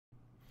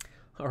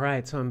All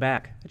right, so I'm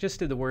back. I just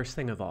did the worst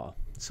thing of all.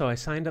 So I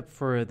signed up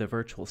for the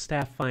virtual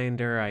staff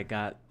finder. I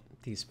got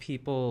these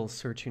people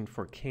searching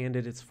for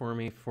candidates for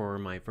me for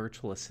my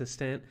virtual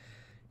assistant,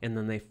 and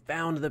then they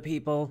found the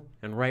people,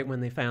 and right when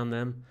they found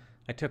them,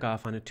 I took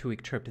off on a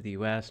 2-week trip to the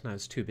US, and I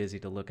was too busy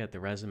to look at the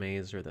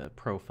resumes or the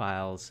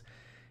profiles.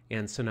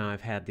 And so now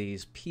I've had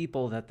these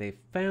people that they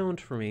found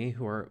for me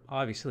who are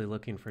obviously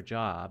looking for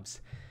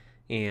jobs,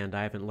 and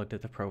I haven't looked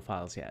at the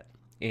profiles yet.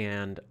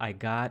 And I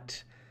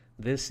got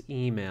this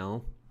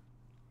email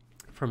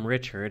from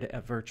Richard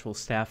at Virtual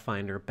Staff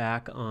Finder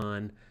back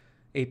on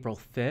April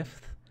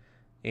 5th,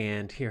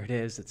 and here it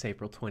is. It's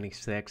April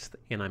 26th,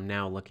 and I'm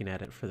now looking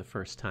at it for the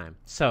first time.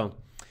 So,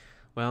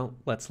 well,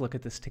 let's look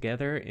at this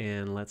together,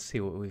 and let's see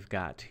what we've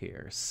got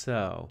here.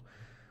 So,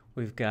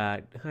 we've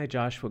got, hi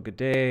Joshua, good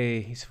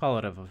day. He's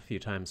followed up a few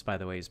times, by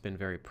the way. He's been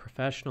very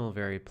professional,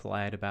 very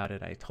polite about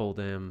it. I told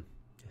him,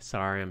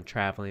 sorry, I'm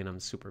traveling, I'm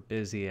super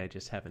busy, I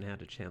just haven't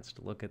had a chance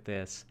to look at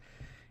this.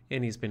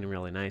 And he's been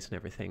really nice and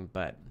everything,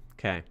 but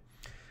okay.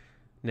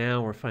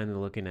 Now we're finally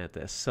looking at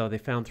this. So they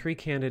found 3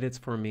 candidates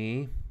for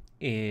me,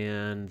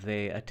 and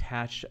they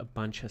attached a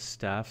bunch of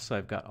stuff. So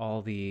I've got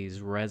all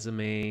these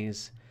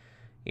resumes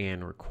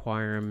and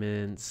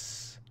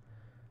requirements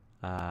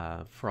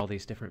for all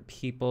these different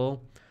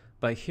people.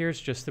 But here's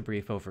just the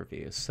brief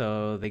overview.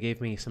 So they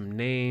gave me some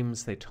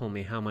names. They told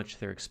me how much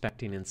they're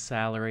expecting in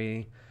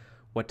salary,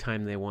 what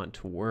time they want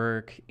to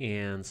work,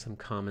 and some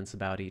comments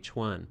about each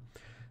one.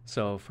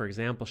 So, for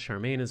example,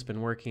 Charmaine has been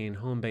working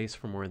home base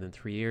for more than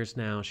 3 years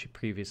now. She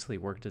previously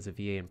worked as a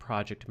VA and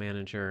project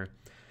manager.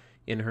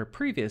 In her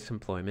previous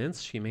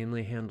employments, she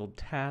mainly handled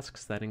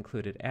tasks that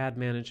included ad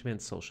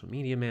management, social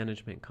media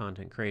management,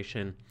 content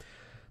creation,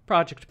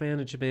 project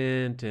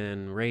management,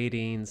 and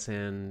ratings,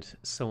 and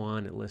so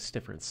on. It lists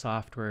different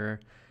software.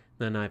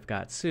 Then I've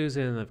got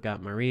Susan, I've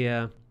got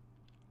Maria,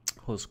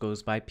 who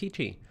goes by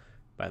Peachy.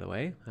 By the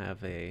way, I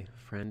have a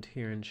friend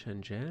here in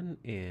Shenzhen,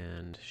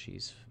 and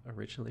she's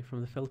originally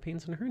from the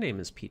Philippines, and her name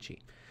is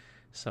Peachy.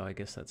 So I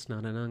guess that's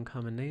not an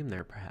uncommon name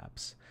there,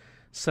 perhaps.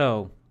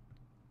 So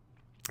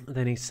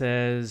then he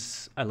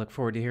says, I look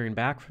forward to hearing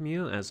back from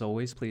you. As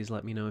always, please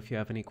let me know if you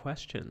have any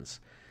questions.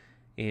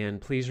 And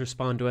please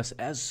respond to us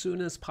as soon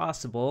as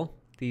possible.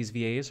 These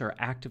VAs are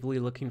actively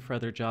looking for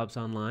other jobs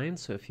online,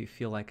 so if you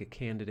feel like a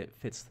candidate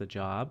fits the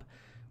job,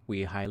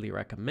 we highly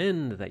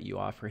recommend that you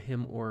offer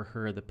him or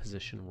her the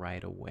position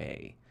right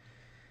away.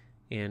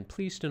 And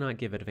please do not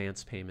give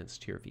advance payments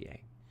to your VA.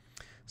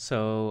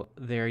 So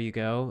there you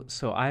go.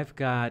 So I've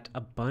got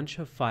a bunch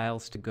of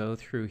files to go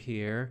through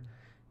here,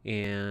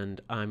 and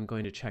I'm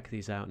going to check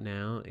these out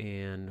now.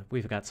 And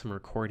we've got some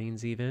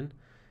recordings even.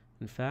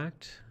 In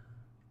fact,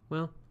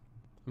 well,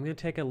 I'm going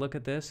to take a look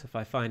at this. If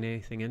I find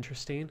anything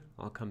interesting,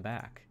 I'll come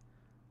back.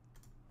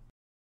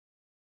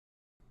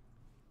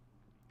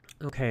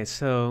 Okay,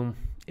 so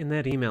in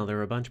that email, there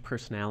were a bunch of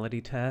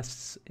personality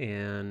tests,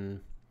 and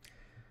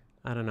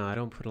I don't know, I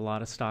don't put a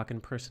lot of stock in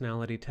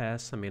personality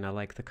tests. I mean, I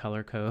like the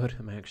color code.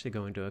 I'm actually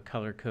going to a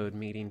color code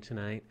meeting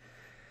tonight.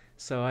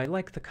 So I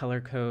like the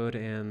color code,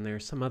 and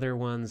there's some other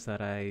ones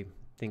that I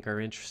think are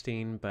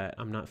interesting, but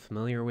I'm not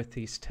familiar with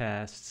these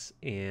tests,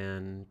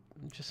 and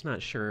I'm just not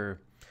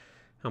sure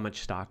how much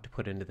stock to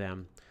put into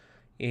them.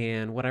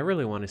 And what I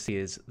really want to see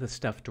is the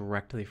stuff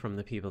directly from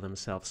the people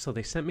themselves. So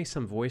they sent me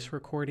some voice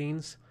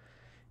recordings,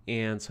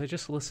 and so I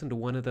just listened to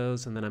one of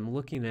those, and then I'm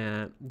looking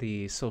at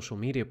the social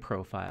media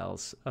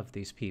profiles of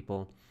these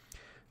people.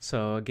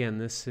 So again,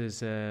 this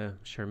is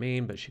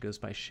Charmaine, but she goes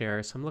by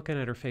Cher. So I'm looking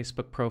at her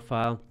Facebook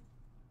profile.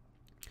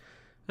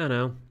 I don't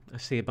know. I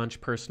see a bunch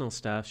of personal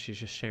stuff. She's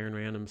just sharing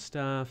random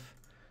stuff.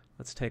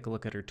 Let's take a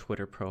look at her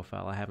Twitter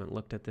profile. I haven't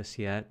looked at this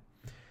yet.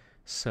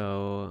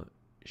 So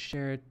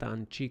Cher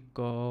Tan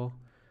Chico.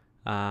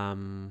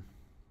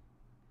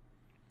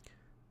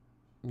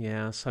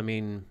 Yeah, so I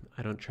mean,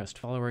 I don't trust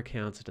follower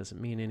accounts. It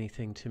doesn't mean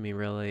anything to me,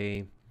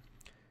 really.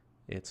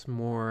 It's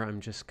more,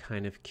 I'm just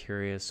kind of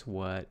curious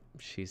what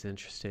she's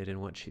interested in,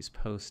 what she's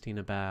posting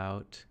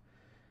about.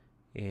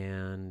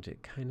 And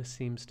it kind of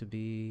seems to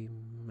be,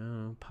 I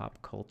don't know,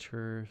 pop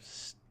culture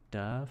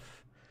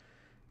stuff.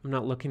 I'm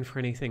not looking for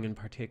anything in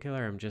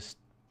particular. I'm just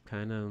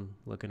kind of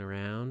looking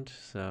around.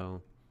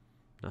 So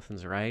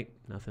nothing's right,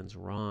 nothing's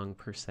wrong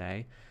per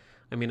se.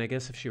 I mean, I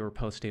guess if she were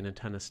posting a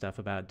ton of stuff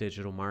about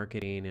digital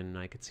marketing and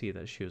I could see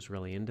that she was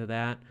really into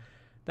that,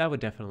 that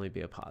would definitely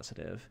be a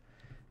positive.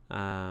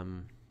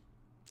 And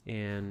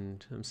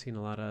I'm seeing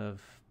a lot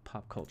of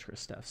pop culture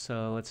stuff.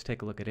 So let's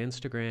take a look at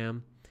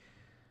Instagram.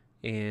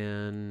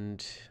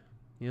 And,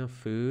 you know,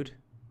 food.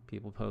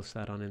 People post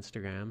that on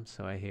Instagram,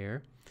 so I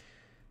hear.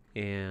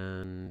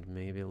 And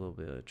maybe a little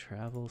bit of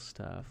travel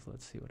stuff.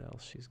 Let's see what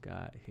else she's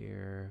got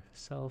here.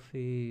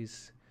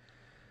 Selfies,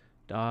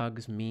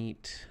 dogs,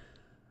 meat,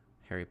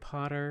 Harry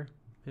Potter.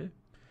 Eh?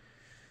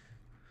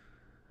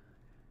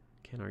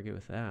 Can't argue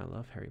with that. I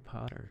love Harry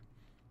Potter.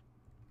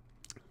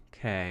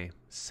 Okay,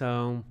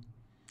 so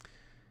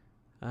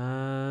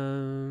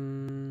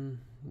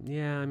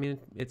yeah, I mean,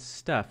 it's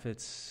stuff.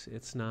 It's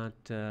not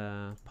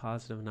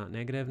positive, not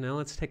negative. Now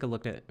let's take a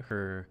look at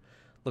her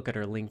look at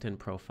her LinkedIn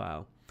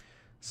profile.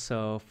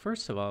 So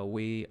first of all,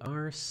 we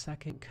are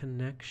second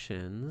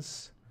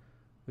connections.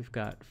 We've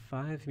got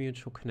 5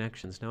 mutual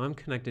connections. Now I'm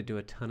connected to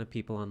a ton of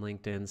people on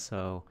LinkedIn,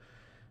 so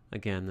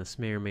again, this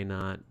may or may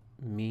not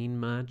mean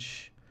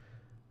much.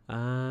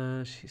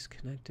 She's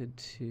connected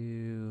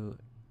to,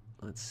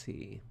 let's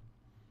see.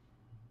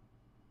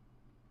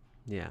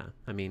 Yeah,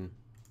 I mean,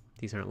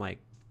 these aren't like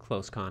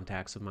close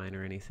contacts of mine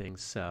or anything,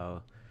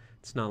 so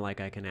it's not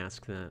like I can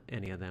ask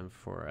any of them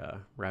for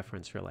a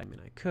reference. Really, I mean,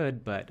 I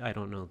could, but I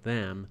don't know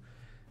them,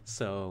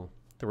 so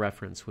the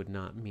reference would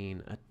not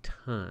mean a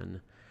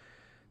ton.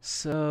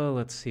 So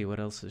let's see, what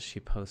else is she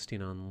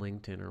posting on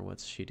LinkedIn, or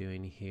what's she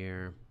doing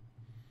here?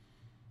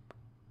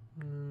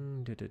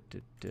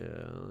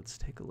 Let's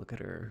take a look at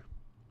her.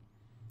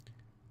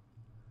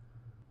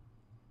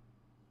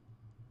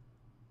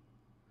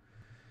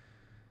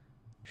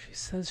 She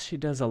says she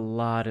does a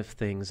lot of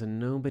things, and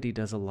nobody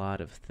does a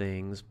lot of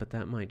things, but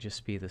that might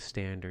just be the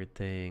standard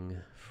thing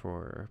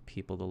for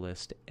people to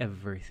list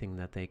everything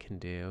that they can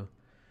do.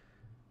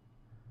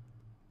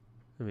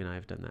 I mean,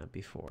 I've done that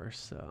before,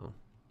 so.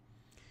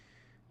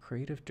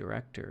 Creative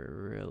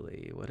director,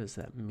 really? What does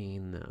that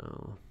mean,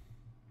 though?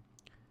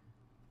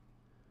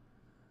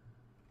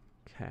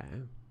 Okay.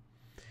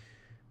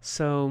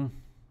 So,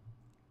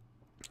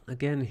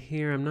 again,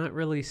 here, I'm not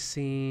really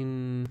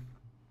seeing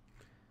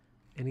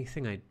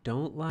anything I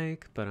don't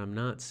like, but I'm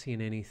not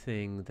seeing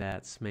anything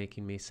that's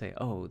making me say,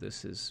 oh,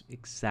 this is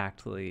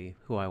exactly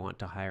who I want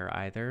to hire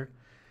either.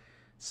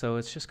 So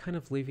it's just kind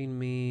of leaving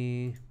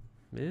me,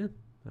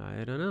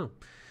 I don't know.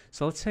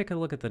 So let's take a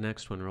look at the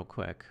next one real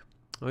quick.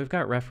 Oh, we've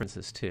got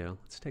references too.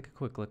 Let's take a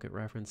quick look at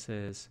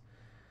references.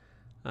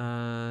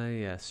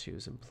 Yes, she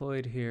was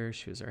employed here.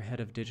 She was our head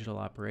of digital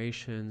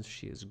operations.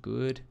 She is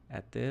good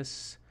at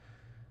this.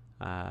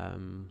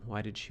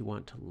 Why did she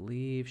want to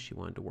leave? She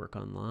wanted to work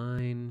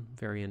online,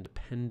 very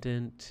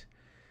independent.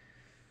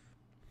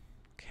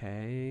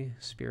 Okay,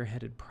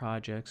 spearheaded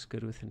projects,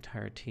 good with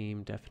entire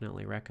team,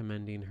 definitely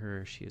recommending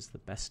her. She is the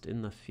best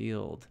in the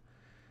field.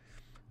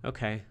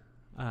 Okay,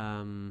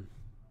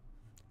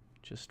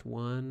 just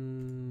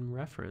one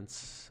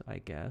reference, I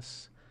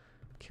guess.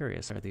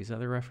 Curious, are these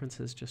other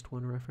references just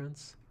one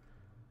reference?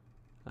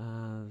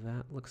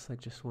 That looks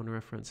like just one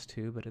reference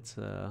too, but it's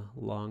a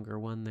longer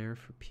one there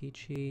for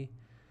Peachy.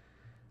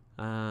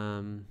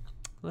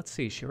 Let's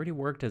see, she already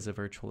worked as a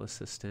virtual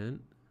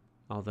assistant,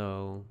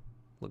 although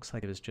looks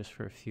like it was just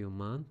for a few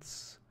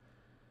months.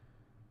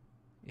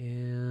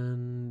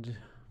 And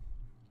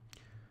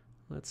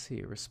let's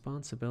see,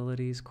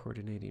 responsibilities,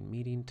 coordinating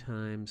meeting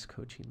times,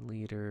 coaching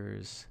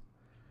leaders.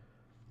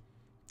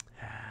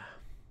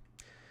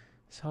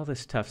 So all this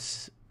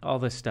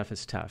stuff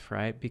is tough,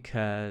 right?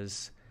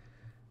 Because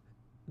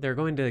they're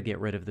going to get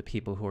rid of the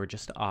people who are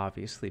just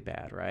obviously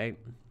bad, right?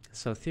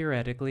 So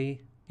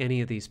theoretically,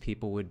 any of these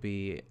people would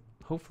be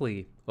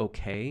hopefully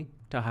okay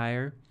to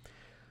hire,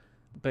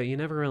 but you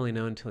never really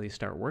know until you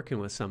start working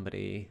with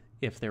somebody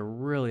if they're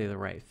really the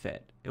right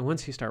fit. And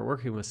once you start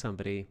working with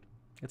somebody,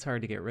 it's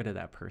hard to get rid of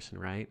that person,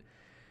 right?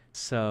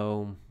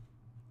 So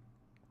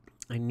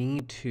I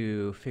need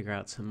to figure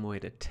out some way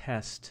to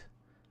test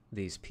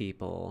these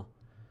people.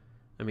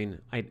 I mean,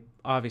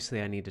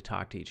 obviously I need to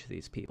talk to each of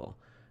these people,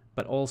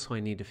 but also I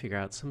need to figure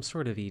out some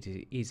sort of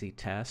easy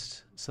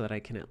test so that I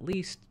can at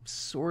least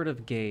sort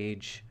of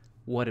gauge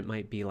what it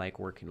might be like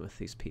working with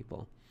these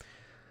people.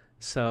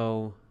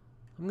 So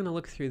I'm going to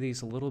look through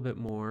these a little bit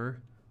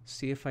more,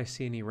 see if I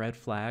see any red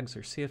flags,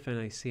 or see if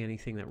I see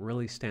anything that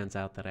really stands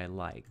out that I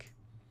like.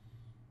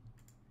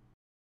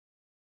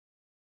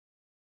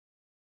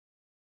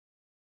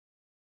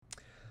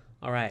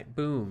 All right,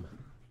 boom,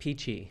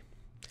 Peachy.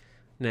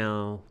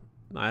 Now,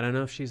 I don't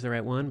know if she's the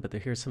right one, but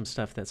here's some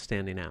stuff that's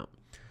standing out.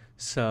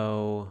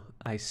 So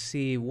I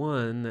see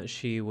one that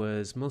she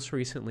was most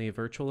recently a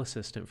virtual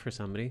assistant for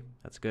somebody.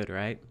 That's good,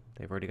 right?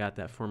 They've already got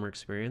that former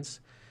experience.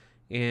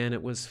 And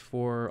it was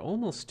for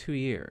almost 2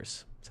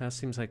 years. So that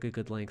seems like a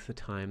good length of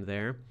time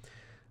there.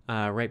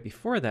 Right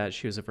before that,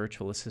 she was a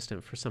virtual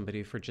assistant for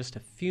somebody for just a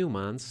few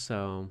months.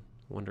 So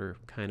I wonder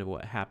kind of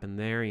what happened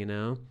there, you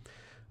know.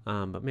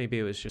 But maybe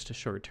it was just a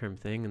short-term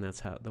thing, and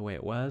that's the way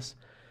it was.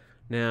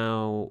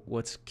 Now,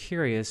 what's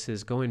curious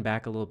is going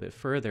back a little bit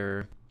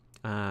further,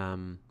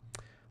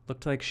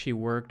 looked like she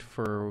worked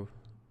for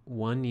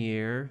 1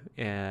 year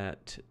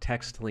at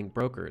TextLink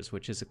Brokers,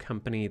 which is a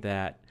company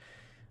that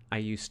I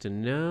used to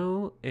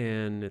know,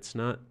 and it's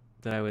not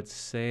that I would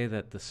say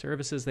that the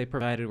services they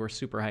provided were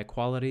super high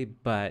quality,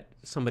 but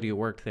somebody who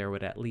worked there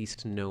would at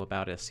least know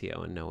about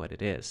SEO and know what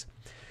it is.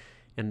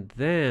 And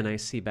then I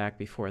see back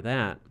before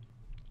that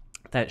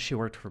she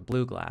worked for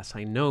Blue Glass.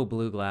 I know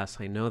Blue Glass.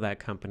 I know that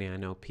company. I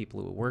know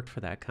people who worked for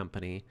that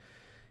company.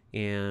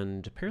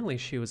 And apparently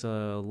she was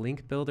a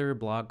link builder,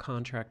 blog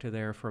contractor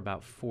there for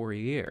about 4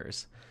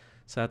 years.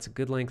 So that's a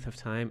good length of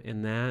time.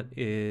 And that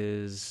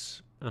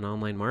is an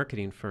online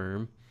marketing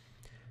firm.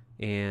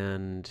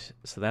 And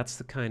so that's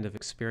the kind of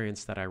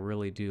experience that I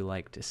really do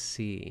like to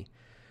see.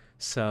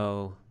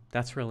 So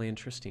that's really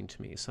interesting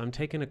to me. So I'm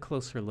taking a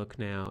closer look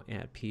now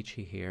at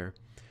Peachy here.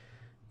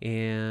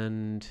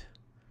 And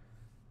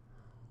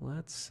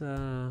let's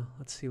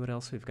see what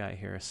else we've got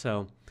here.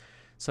 So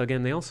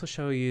again, they also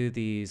show you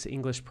these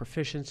English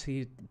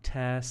proficiency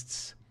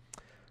tests.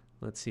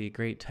 Let's see,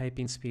 great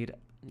typing speed.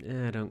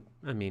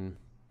 I mean,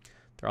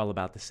 they're all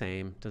about the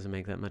same. Doesn't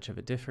make that much of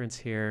a difference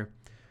here.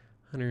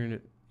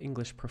 100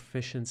 English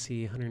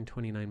proficiency,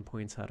 129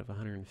 points out of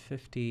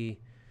 150,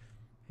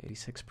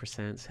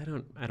 86%.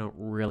 So I don't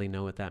really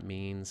know what that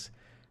means.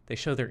 They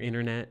show their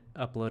internet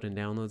upload and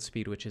download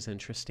speed, which is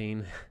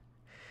interesting.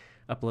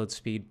 Upload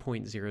speed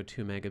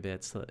 0.02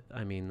 megabits.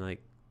 I mean,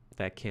 like,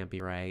 that can't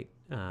be right.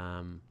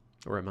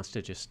 Or it must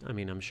have just, I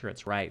mean, I'm sure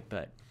it's right,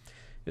 but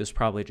it was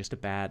probably just a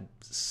bad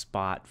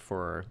spot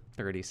for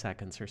 30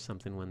 seconds or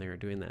something when they were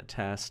doing that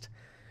test.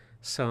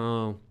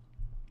 So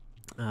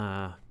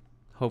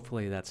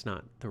hopefully that's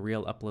not the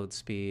real upload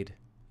speed.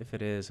 If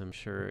it is, I'm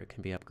sure it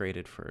can be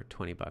upgraded for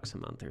 $20 a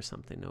month or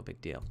something. No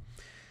big deal.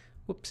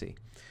 Whoopsie.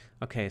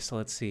 Okay, so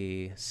let's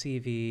see.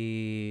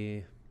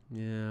 CV,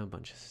 yeah, a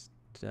bunch of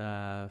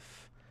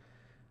stuff.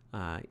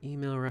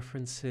 Email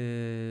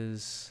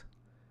references.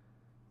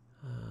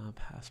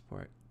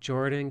 Passport.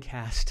 Jordan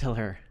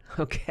Castiller.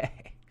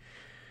 Okay.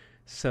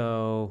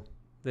 So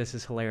this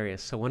is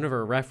hilarious. So one of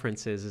our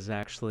references is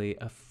actually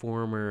a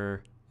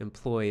former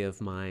employee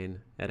of mine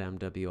at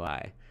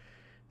MWI.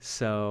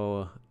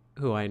 So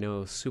who I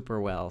know super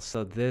well.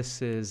 So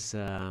this is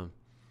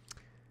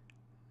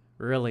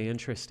really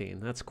interesting.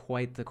 That's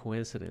quite the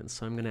coincidence.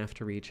 So I'm going to have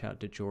to reach out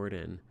to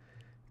Jordan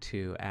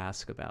to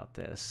ask about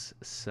this.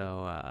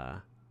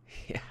 So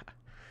yeah.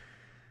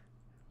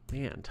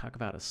 Man, talk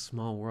about a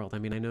small world. I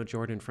mean, I know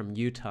Jordan from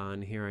Utah,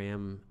 and here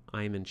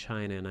I'm in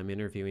China, and I'm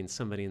interviewing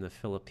somebody in the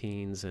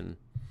Philippines, and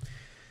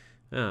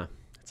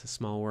it's a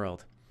small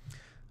world.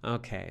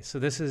 Okay, so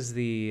this is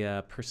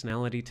the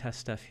personality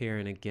test stuff here,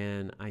 and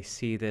again, I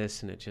see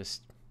this, and it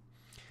just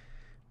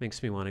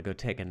makes me want to go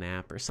take a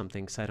nap or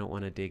something, because I don't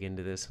want to dig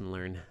into this and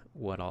learn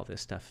what all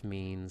this stuff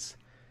means.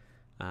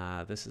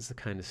 This is the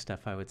kind of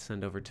stuff I would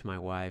send over to my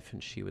wife,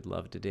 and she would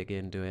love to dig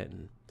into it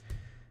and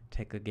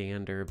take a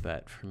gander,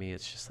 but for me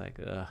it's just like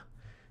ugh.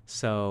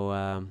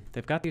 So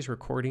they've got these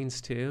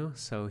recordings too.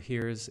 So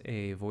here's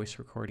a voice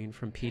recording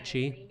from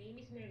Peachy. Hi, my name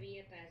is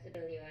Maria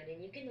Pazabalyon,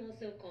 and you can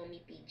also call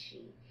me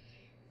Peachy.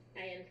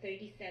 I am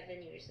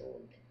 37 years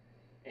old.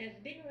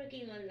 I've been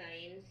working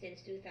online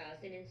since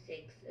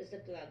 2006 as a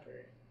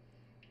blogger.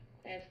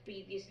 I've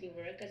previously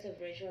worked as a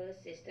virtual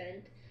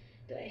assistant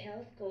to a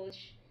health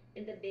coach,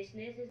 and the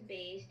business is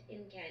based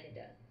in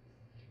Canada.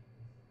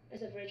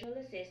 As a virtual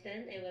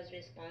assistant, I was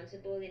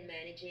responsible in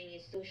managing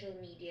his social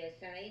media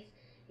sites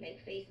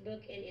like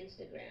Facebook and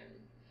Instagram.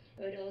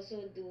 I would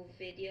also do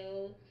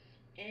video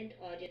and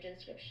audio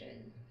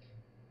transcription.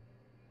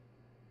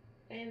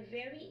 I am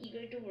very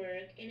eager to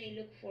work and I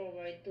look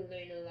forward to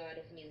learn a lot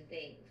of new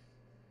things.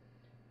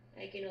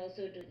 I can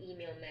also do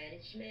email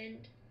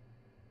management.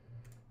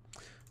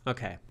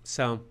 Okay,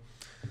 so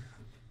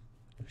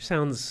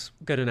sounds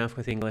good enough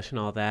with English and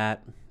all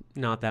that.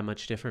 Not that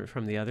much different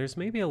from the others.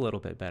 Maybe a little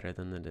bit better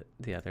than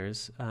the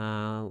others.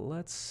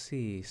 Let's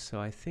see.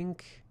 So I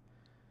think...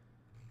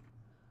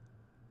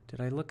 Did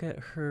I look at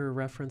her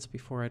reference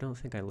before? I don't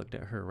think I looked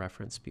at her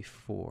reference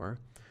before.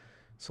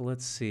 So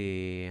let's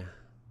see.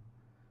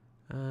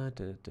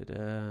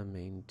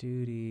 Main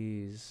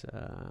duties.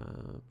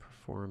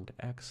 Performed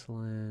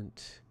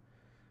excellent.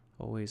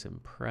 Always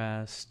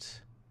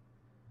impressed.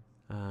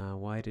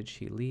 Why did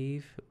she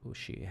leave? Oh,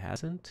 she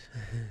hasn't.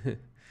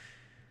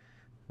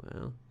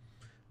 Well,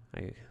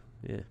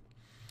 yeah.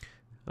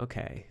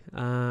 Okay.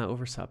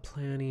 Oversaw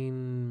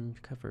planning,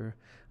 cover.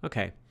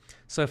 Okay.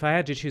 So if I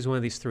had to choose one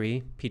of these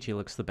three, Peachy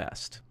looks the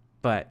best.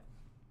 But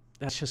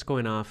that's just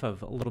going off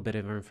of a little bit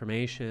of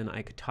information.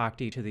 I could talk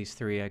to each of these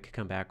three. I could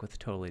come back with a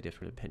totally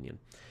different opinion.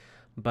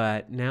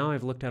 But now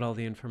I've looked at all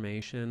the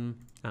information,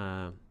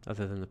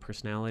 other than the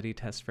personality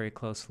test very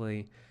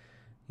closely.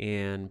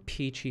 And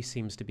Peachy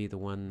seems to be the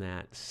one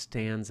that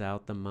stands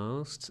out the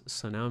most.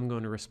 So now I'm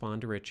going to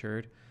respond to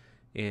Richard,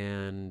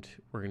 and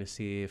we're going to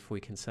see if we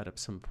can set up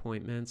some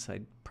appointments.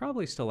 I'd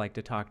probably still like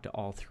to talk to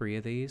all three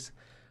of these,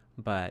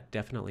 but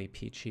definitely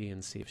Peachy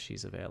and see if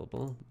she's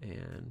available.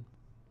 And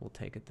we'll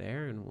take it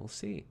there and we'll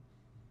see.